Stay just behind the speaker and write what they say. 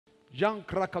Jan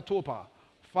Krakatopa.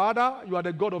 Father, you are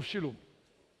the God of Shiloh.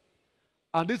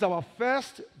 And this is our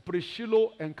first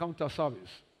pre-Shiloh encounter service.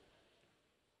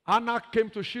 Hannah came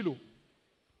to Shiloh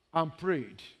and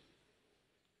prayed.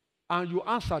 And you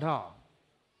answered her.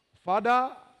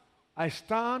 Father, I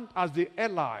stand as the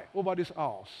Eli over this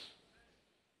house.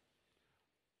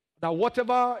 That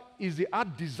whatever is the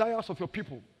heart desires of your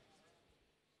people,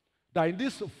 that in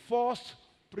this first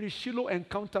pre-Shiloh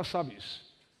encounter service,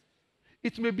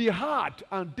 it may be hard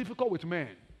and difficult with men,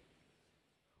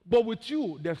 but with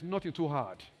you, there's nothing too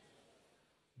hard.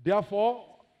 Therefore,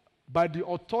 by the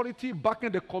authority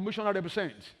backing the commission I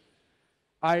represent,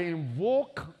 I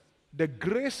invoke the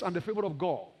grace and the favor of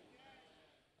God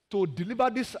to deliver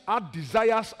these heart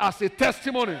desires as a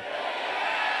testimony.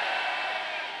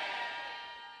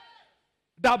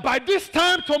 That by this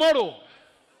time tomorrow,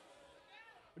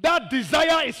 that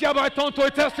desire is hereby turned to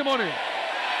a testimony.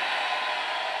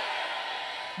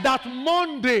 That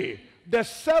Monday, the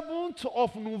 7th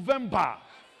of November,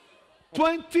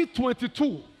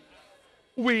 2022,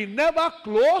 will never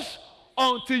close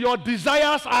until your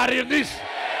desires are released.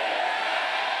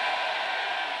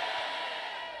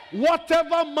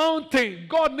 Whatever mountain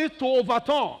God needs to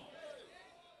overturn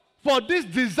for these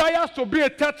desires to be a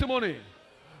testimony,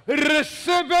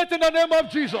 receive it in the name of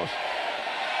Jesus.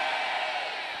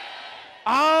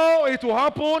 How it will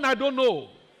happen, I don't know.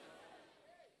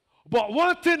 But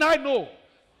one thing I know,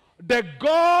 the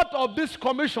God of this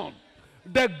commission,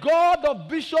 the God of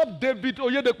Bishop David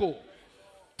Oyedepo,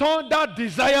 turned that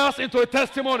desires into a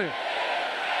testimony.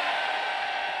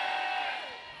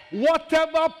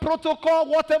 Whatever protocol,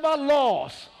 whatever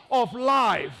laws of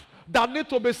life that need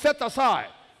to be set aside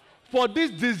for these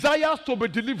desires to be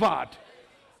delivered,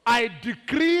 I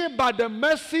decree by the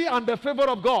mercy and the favor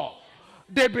of God,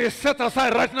 they be set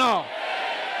aside right now.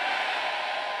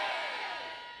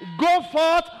 Go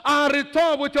forth and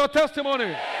return with your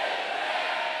testimony.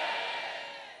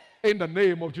 In the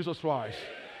name of Jesus Christ.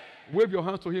 Wave your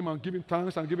hands to him and give him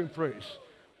thanks and give him praise.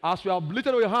 As you have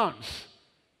lifted up your hands,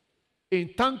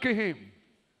 in thanking him,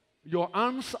 your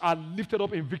hands are lifted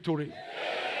up in victory.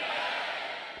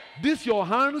 These your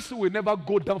hands will never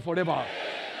go down forever.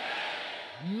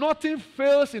 Nothing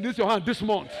fails in this your hand this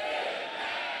month.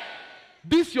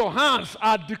 These your hands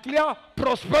are declared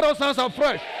prosperous hands and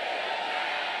fresh.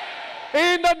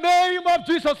 In the name of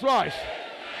Jesus Christ.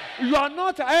 You are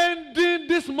not ending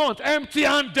this month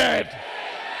empty-handed.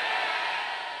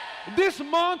 This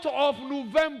month of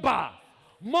November,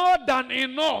 more than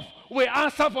enough will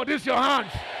answer for this your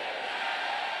hands.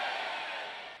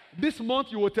 This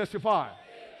month you will testify.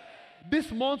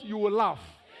 This month you will laugh.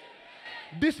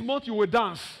 This month you will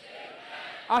dance.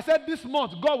 I said this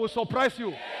month God will surprise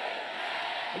you.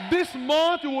 This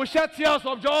month you will shed tears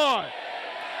of joy.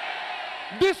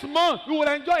 This month you will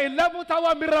enjoy 11th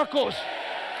hour miracles.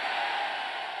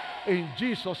 In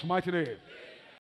Jesus' mighty name.